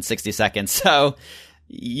episode in 60 seconds. So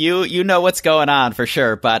you know what's going on for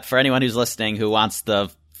sure. But for anyone who's listening who wants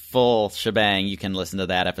the full shebang, you can listen to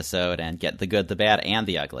that episode and get the good, the bad, and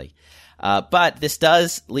the ugly. But this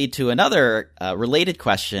does lead to another related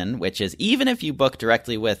question, which is even if you book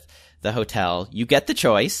directly with the hotel, you get the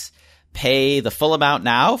choice, pay the full amount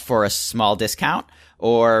now for a small discount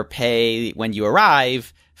or pay when you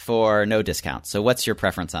arrive for no discount. So what's your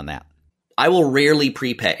preference on that? I will rarely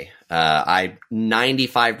prepay. I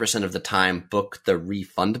 95% of the time book the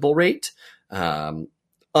refundable rate.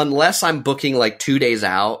 Unless I'm booking like 2 days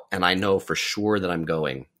out and I know for sure that I'm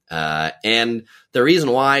going. And the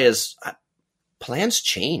reason why is plans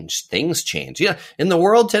change, things change. Yeah, in the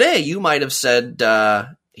world today, you might have said,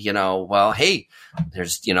 well, hey,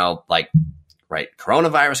 there's,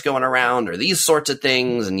 coronavirus going around or these sorts of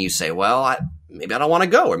things. And you say, well, maybe I don't want to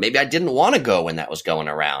go, or maybe I didn't want to go when that was going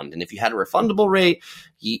around. And if you had a refundable rate,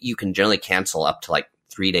 you can generally cancel up to like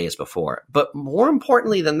 3 days before. But more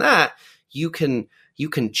importantly than that, you can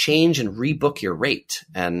change and rebook your rate.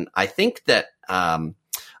 And I think that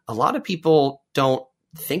a lot of people don't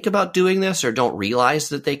think about doing this or don't realize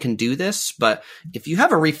that they can do this. But if you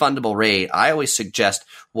have a refundable rate, I always suggest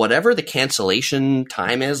whatever the cancellation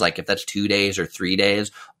time is, like if that's 2 days or 3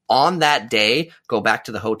 days, on that day, go back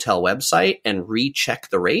to the hotel website and recheck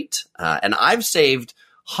the rate. And I've saved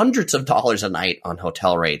hundreds of dollars a night on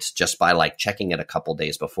hotel rates just by like checking it a couple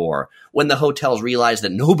days before when the hotels realize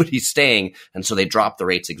that nobody's staying. And so they drop the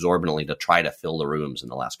rates exorbitantly to try to fill the rooms in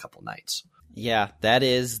the last couple nights. Yeah, that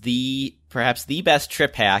is perhaps the best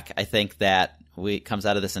trip hack I think that comes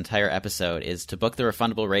out of this entire episode is to book the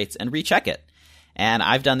refundable rates and recheck it. And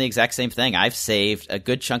I've done the exact same thing. I've saved a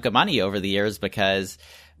good chunk of money over the years because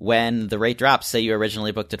when the rate drops, say you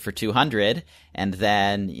originally booked it for $200 and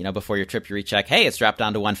then, before your trip you recheck, hey, it's dropped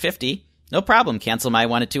down to $150. No problem. Cancel my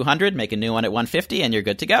one at $200, make a new one at $150, and you're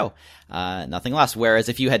good to go. Nothing lost. Whereas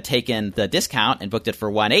if you had taken the discount and booked it for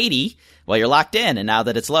 $180, well, you're locked in. And now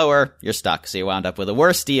that it's lower, you're stuck. So you wound up with a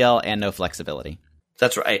worse deal and no flexibility.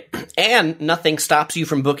 That's right. And nothing stops you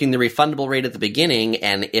from booking the refundable rate at the beginning.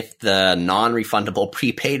 And if the non-refundable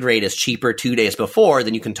prepaid rate is cheaper 2 days before,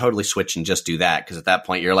 then you can totally switch and just do that. Because at that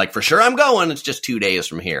point, you're like, for sure, I'm going. It's just 2 days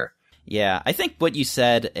from here. Yeah, I think what you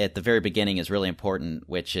said at the very beginning is really important,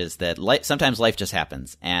 which is that sometimes life just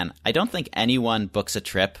happens. And I don't think anyone books a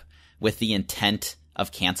trip with the intent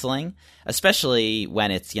of canceling, especially when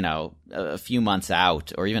it's, a few months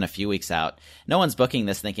out or even a few weeks out. No one's booking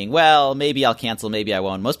this thinking, well, maybe I'll cancel, maybe I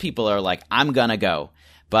won't. Most people are like, I'm going to go.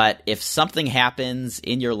 But if something happens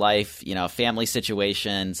in your life, family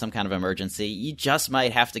situation, some kind of emergency, you just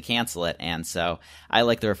might have to cancel it. And so I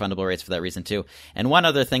like the refundable rates for that reason too. And one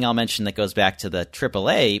other thing I'll mention that goes back to the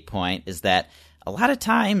AAA point is that a lot of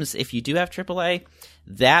times if you do have AAA,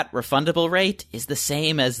 that refundable rate is the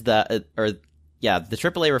same as the AAA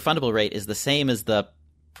refundable rate is the same as the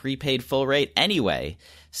prepaid full rate anyway.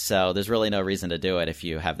 So there's really no reason to do it if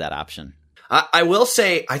you have that option. I will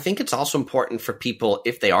say, I think it's also important for people,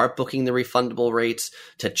 if they are booking the refundable rates,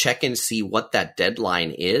 to check and see what that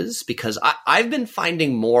deadline is, because I've been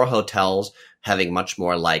finding more hotels having much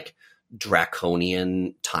more like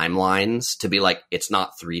draconian timelines to be like, it's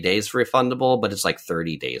not 3 days for refundable, but it's like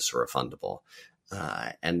 30 days for refundable.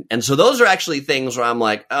 And so those are actually things where I'm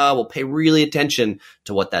like, oh, we'll pay really attention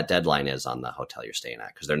to what that deadline is on the hotel you're staying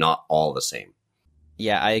at, because they're not all the same.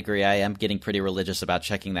 Yeah, I agree. I am getting pretty religious about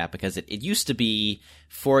checking that, because it used to be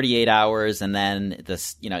 48 hours, and then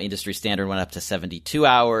this, industry standard went up to 72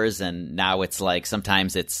 hours, and now it's like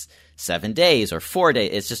sometimes it's 7 days or 4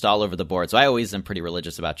 days. It's just all over the board. So I always am pretty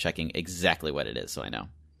religious about checking exactly what it is, so I know.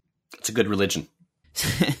 It's a good religion.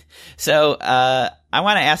 So I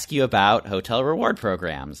want to ask you about hotel reward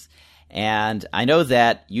programs. And I know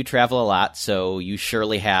that you travel a lot, so you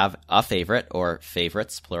surely have a favorite, or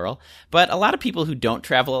favorites, plural. But a lot of people who don't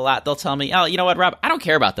travel a lot, they'll tell me, oh, you know what, Rob, I don't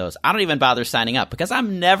care about those. I don't even bother signing up, because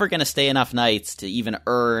I'm never going to stay enough nights to even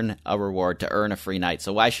earn a reward, to earn a free night.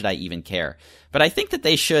 So why should I even care? But I think that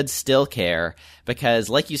they should still care, because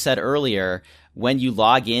like you said earlier, when you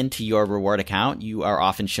log into your reward account, you are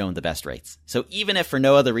often shown the best rates. So even if for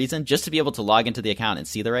no other reason, just to be able to log into the account and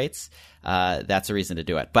see the rates, that's a reason to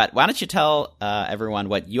do it. But why don't you tell everyone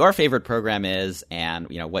what your favorite program is, and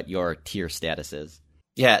what your tier status is?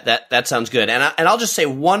 Yeah, that sounds good. And I'll just say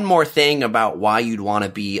one more thing about why you'd want to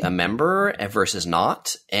be a member versus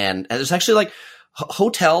not. And it's actually like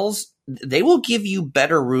hotels, they will give you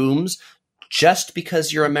better rooms just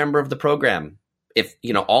because you're a member of the program. If,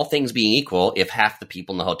 all things being equal, if half the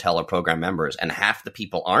people in the hotel are program members and half the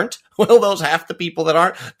people aren't, well, those half the people that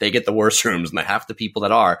aren't, they get the worst rooms, and the half the people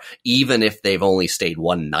that are, even if they've only stayed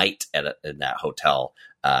one night in that hotel,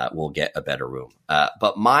 will get a better room.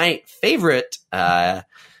 But my favorite, and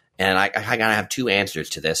I kind of have two answers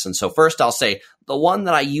to this. And so first I'll say the one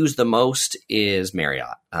that I use the most is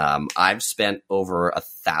Marriott. I've spent over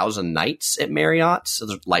 1,000 nights at Marriott. So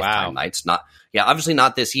there's lifetime nights, obviously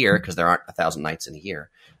not this year, because there aren't 1,000 nights in a year.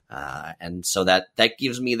 And so that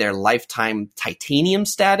gives me their lifetime titanium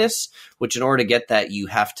status, which in order to get that, you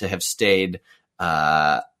have to have stayed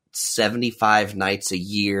 75 nights a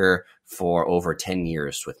year for over 10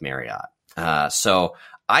 years with Marriott. So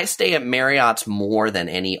I stay at Marriott's more than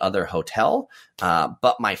any other hotel,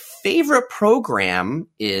 but my favorite program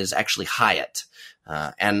is actually Hyatt.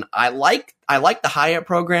 And I like the Hyatt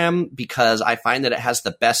program because I find that it has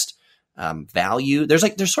the best value.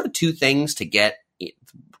 There's sort of two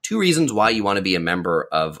reasons why you want to be a member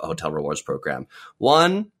of a hotel rewards program.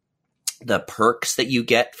 One, the perks that you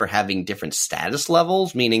get for having different status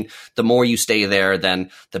levels, meaning the more you stay there,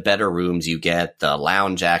 then the better rooms you get, the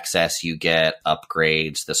lounge access you get,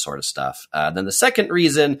 upgrades, this sort of stuff. Then the second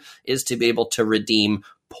reason is to be able to redeem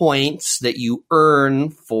points that you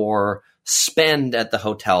earn for spend at the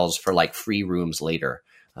hotels for like free rooms later.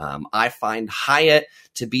 I find Hyatt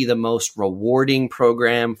to be the most rewarding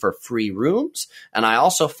program for free rooms. And I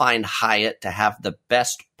also find Hyatt to have the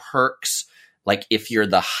best perks. Like if you're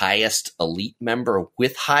the highest elite member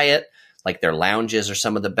with Hyatt, like their lounges are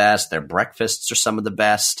some of the best, their breakfasts are some of the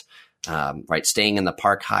best, right? Staying in the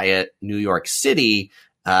Park Hyatt, New York City.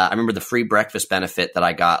 I remember the free breakfast benefit that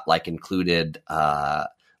I got, like included,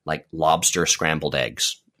 like lobster scrambled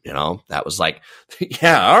eggs. That was like,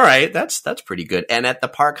 yeah, all right, that's pretty good. And at the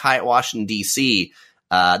Park Hyatt, Washington, D.C.,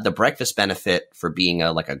 the breakfast benefit for being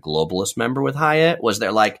a globalist member with Hyatt was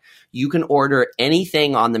they're like, you can order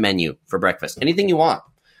anything on the menu for breakfast, anything you want,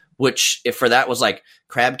 which if for that was like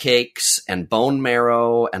crab cakes and bone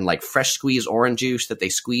marrow and like fresh squeezed orange juice that they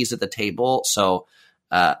squeeze at the table. So,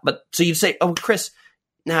 so you'd say, oh, Chris,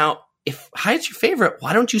 now if Hyatt's your favorite,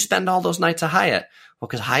 why don't you spend all those nights at Hyatt? Well,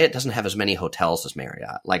 because Hyatt doesn't have as many hotels as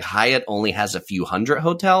Marriott. Like Hyatt only has a few hundred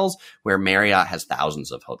hotels, where Marriott has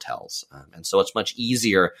thousands of hotels. And so it's much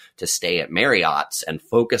easier to stay at Marriott's and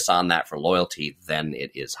focus on that for loyalty than it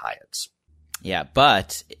is Hyatt's. Yeah,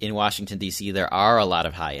 but in Washington, D.C., there are a lot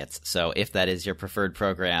of Hyatts. So if that is your preferred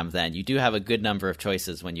program, then you do have a good number of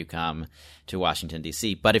choices when you come to Washington,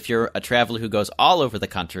 D.C. But if you're a traveler who goes all over the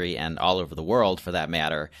country and all over the world, for that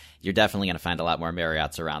matter, you're definitely going to find a lot more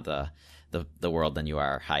Marriotts around the world than you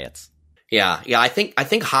are Hyatts. Yeah. I think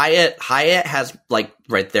Hyatt has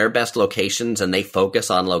their best locations, and they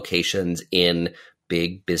focus on locations in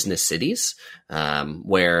big business cities,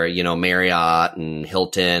 where, Marriott and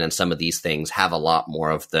Hilton and some of these things have a lot more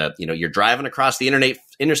of the, you're driving across the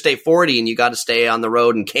Interstate 40 and you got to stay on the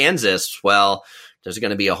road in Kansas. Well, there's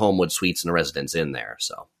going to be a Homewood Suites and a Residence Inn there.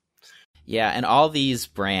 So. Yeah. And all these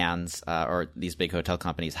brands, or these big hotel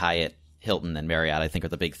companies, Hyatt, Hilton, and Marriott, I think, are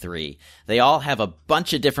the big three. They all have a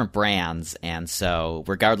bunch of different brands, and so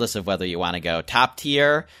regardless of whether you want to go top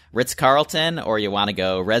tier Ritz-Carlton or you want to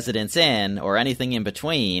go Residence Inn or anything in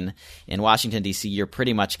between, in Washington, D.C., you're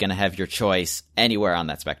pretty much going to have your choice anywhere on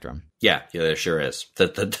that spectrum. Yeah, there sure is.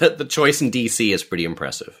 The choice in D.C. is pretty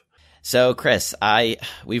impressive. So, Chris,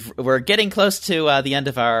 we're getting close to the end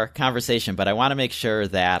of our conversation, but I want to make sure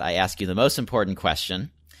that I ask you the most important question,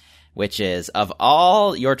 which is, of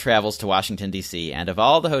all your travels to Washington, D.C., and of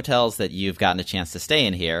all the hotels that you've gotten a chance to stay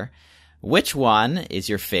in here, which one is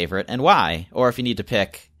your favorite and why? Or if you need to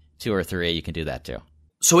pick 2 or 3, you can do that too.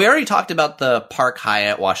 So we already talked about the Park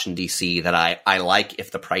Hyatt, Washington, D.C. that I like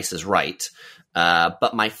if the price is right.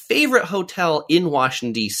 But my favorite hotel in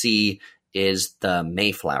Washington, D.C. is the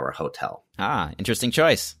Mayflower Hotel. Interesting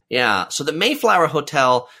choice. Yeah. So the Mayflower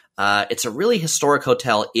Hotel, it's a really historic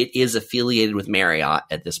hotel. It is affiliated with Marriott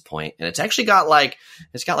at this point, and it's actually got like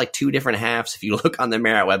 2 different halves. If you look on the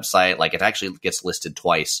Marriott website, like it actually gets listed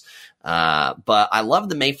twice. But I love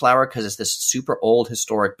the Mayflower because it's this super old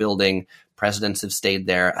historic building. Presidents have stayed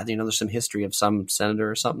there. I think there's some history of some senator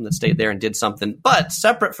or something that stayed there and did something. But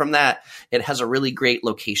separate from that, it has a really great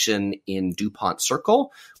location in DuPont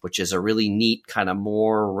Circle, which is a really neat kind of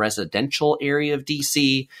more residential area of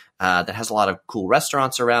DC that has a lot of cool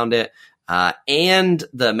restaurants around it. And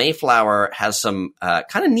the Mayflower has some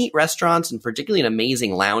kind of neat restaurants, and particularly an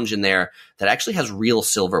amazing lounge in there that actually has real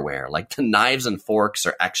silverware. Like the knives and forks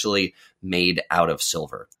are actually made out of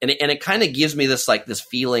silver. And it kind of gives me this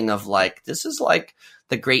feeling of like, this is like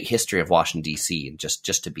the great history of Washington, D.C., and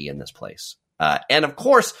just to be in this place. And of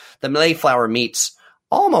course, the Mayflower meets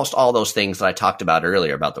almost all those things that I talked about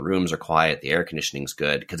earlier about the rooms are quiet, the air conditioning's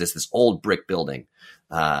good, because it's this old brick building.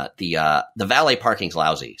 The valet parking's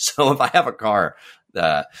lousy. So if I have a car,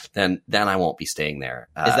 then I won't be staying there.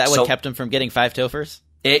 Is that what kept him from getting 5 Tofers?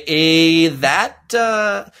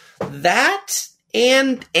 That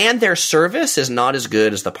and their service is not as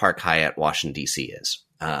good as the Park Hyatt Washington, D.C. is.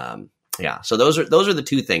 Yeah, so those are the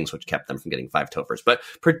 2 things which kept them from getting 5 Tofers, but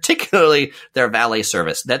particularly their valet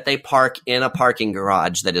service, that they park in a parking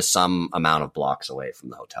garage that is some amount of blocks away from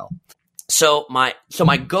the hotel. So my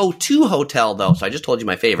go-to hotel, though, so I just told you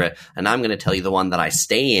my favorite, and I'm going to tell you the one that I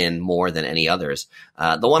stay in more than any others.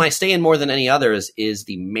 The one I stay in more than any others is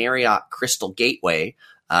the Marriott Crystal Gateway,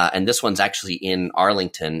 and this one's actually in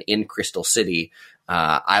Arlington, in Crystal City.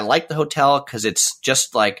 I like the hotel because it's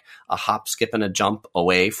just like a hop, skip, and a jump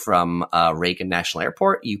away from Reagan National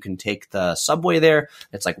Airport. You can take the subway there.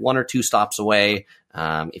 It's like 1 or 2 stops away.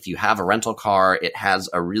 If you have a rental car, it has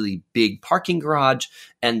a really big parking garage.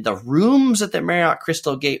 And the rooms at the Marriott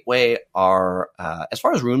Crystal Gateway are, as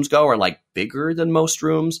far as rooms go, are like bigger than most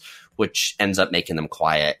rooms, which ends up making them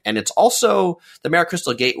quiet. And it's also, the Marriott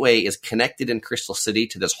Crystal Gateway is connected in Crystal City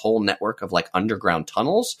to this whole network of like underground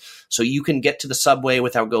tunnels. So you can get to the subway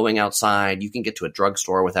without going outside. You can get to a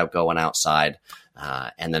drugstore without going outside.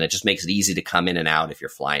 And then it just makes it easy to come in and out if you're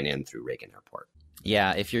flying in through Reagan Airport.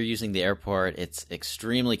 Yeah, if you're using the airport, it's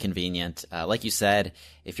extremely convenient. Like you said,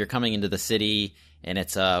 if you're coming into the city and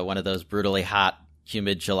it's one of those brutally hot,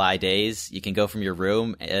 humid July days, you can go from your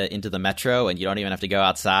room into the metro and you don't even have to go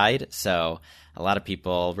outside. So a lot of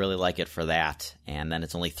people really like it for that. And then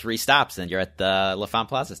it's only 3 stops and you're at the L'Enfant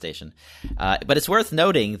Plaza station. But it's worth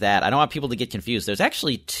noting that I don't want people to get confused. There's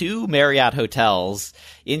actually 2 Marriott hotels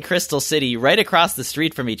in Crystal City right across the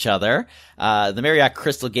street from each other. The Marriott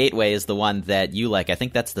Crystal Gateway is the one that you like. I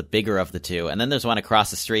think that's the bigger of the 2. And then there's one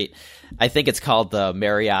across the street. I think it's called the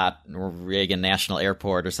Marriott Reagan National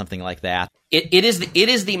Airport or something like that. It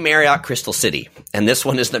is the Marriott Crystal City, and this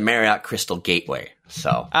one is the Marriott Crystal Gateway.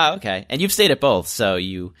 So, okay. And you've stayed at both, so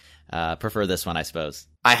you prefer this one, I suppose.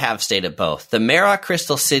 I have stayed at both. The Marriott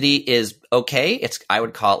Crystal City is okay. I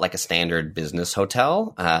would call it like a standard business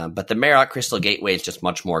hotel, but the Marriott Crystal Gateway is just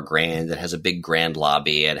much more grand. It has a big grand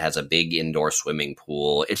lobby. It has a big indoor swimming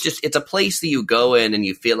pool. It's a place that you go in and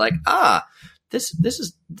you feel like, this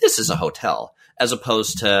is a hotel, as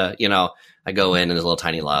opposed to, I go in and there's a little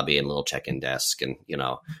tiny lobby and a little check-in desk and,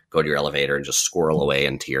 go to your elevator and just squirrel away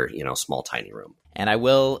into your, small, tiny room. And I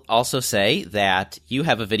will also say that you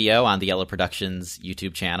have a video on the Yellow Productions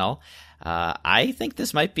YouTube channel. I think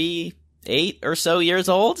this might be 8 or so years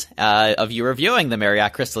old of you reviewing the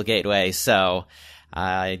Marriott Crystal Gateway. So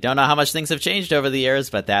I don't know how much things have changed over the years,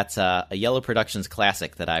 but that's a Yellow Productions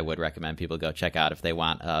classic that I would recommend people go check out if they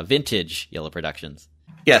want vintage Yellow Productions.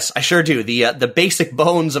 Yes, I sure do. The basic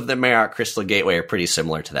bones of the Marriott Crystal Gateway are pretty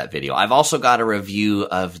similar to that video. I've also got a review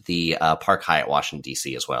of the Park Hyatt Washington,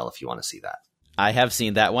 D.C. as well, if you want to see that. I have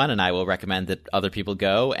seen that one, and I will recommend that other people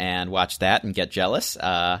go and watch that and get jealous,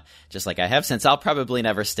 just like I have, since I'll probably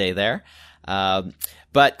never stay there.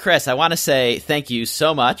 But Chris, I want to say thank you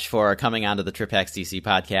so much for coming onto the TripHacks DC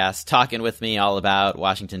podcast, talking with me all about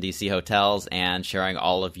Washington, D.C. hotels, and sharing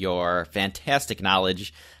all of your fantastic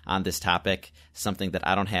knowledge on this topic, something that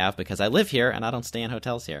I don't have because I live here and I don't stay in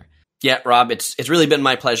hotels here. Yeah, Rob, it's really been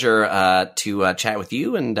my pleasure to chat with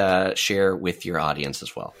you and share with your audience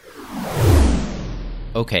as well.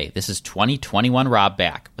 Okay, this is 2021 Rob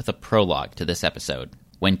back with a prologue to this episode.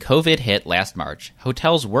 When COVID hit last March,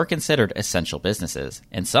 hotels were considered essential businesses,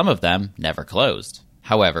 and some of them never closed.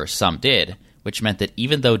 However, some did, which meant that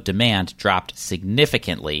even though demand dropped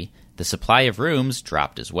significantly, the supply of rooms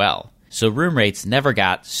dropped as well. So room rates never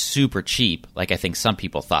got super cheap like I think some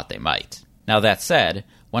people thought they might. Now that said,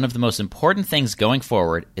 one of the most important things going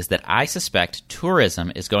forward is that I suspect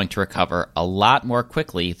tourism is going to recover a lot more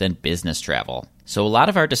quickly than business travel. So a lot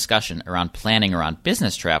of our discussion around planning around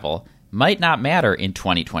business travel might not matter in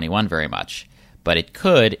 2021 very much, but it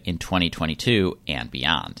could in 2022 and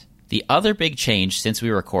beyond. The other big change since we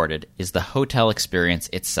recorded is the hotel experience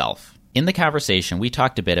itself. In the conversation, we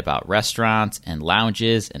talked a bit about restaurants and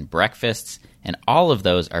lounges and breakfasts, and all of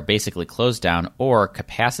those are basically closed down or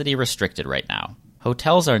capacity restricted right now.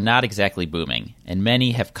 Hotels are not exactly booming, and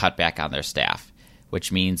many have cut back on their staff,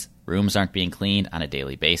 which means rooms aren't being cleaned on a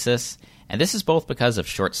daily basis, and this is both because of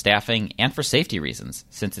short staffing and for safety reasons,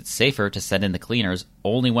 since it's safer to send in the cleaners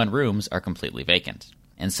only when rooms are completely vacant.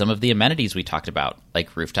 And some of the amenities we talked about,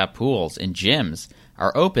 like rooftop pools and gyms,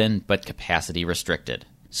 are open but capacity restricted.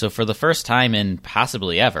 So for the first time in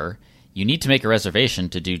possibly ever, you need to make a reservation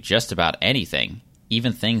to do just about anything,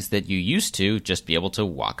 even things that you used to just be able to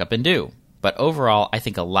walk up and do. But overall, I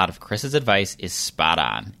think a lot of Chris's advice is spot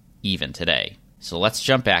on, even today. So let's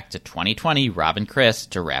jump back to 2020 Rob and Chris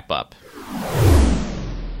to wrap up.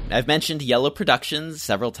 I've mentioned Yellow Productions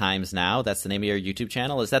several times now. That's the name of your YouTube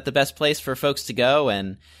channel. Is that the best place for folks to go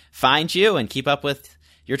and find you and keep up with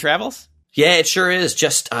your travels? Yeah, it sure is.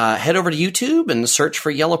 Just head over to YouTube and search for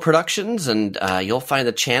Yellow Productions, and you'll find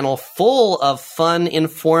the channel full of fun,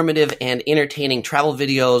 informative, and entertaining travel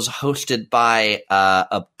videos hosted by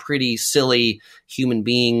a pretty silly human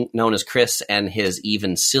being known as Chris and his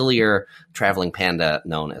even sillier traveling panda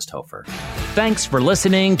known as Topher. Thanks for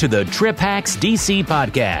listening to the Trip Hacks DC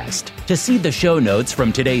podcast. To see the show notes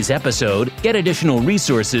from today's episode, get additional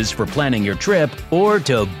resources for planning your trip, or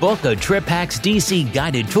to book a Trip Hacks DC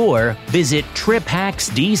guided tour, visit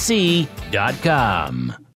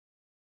triphacksdc.com.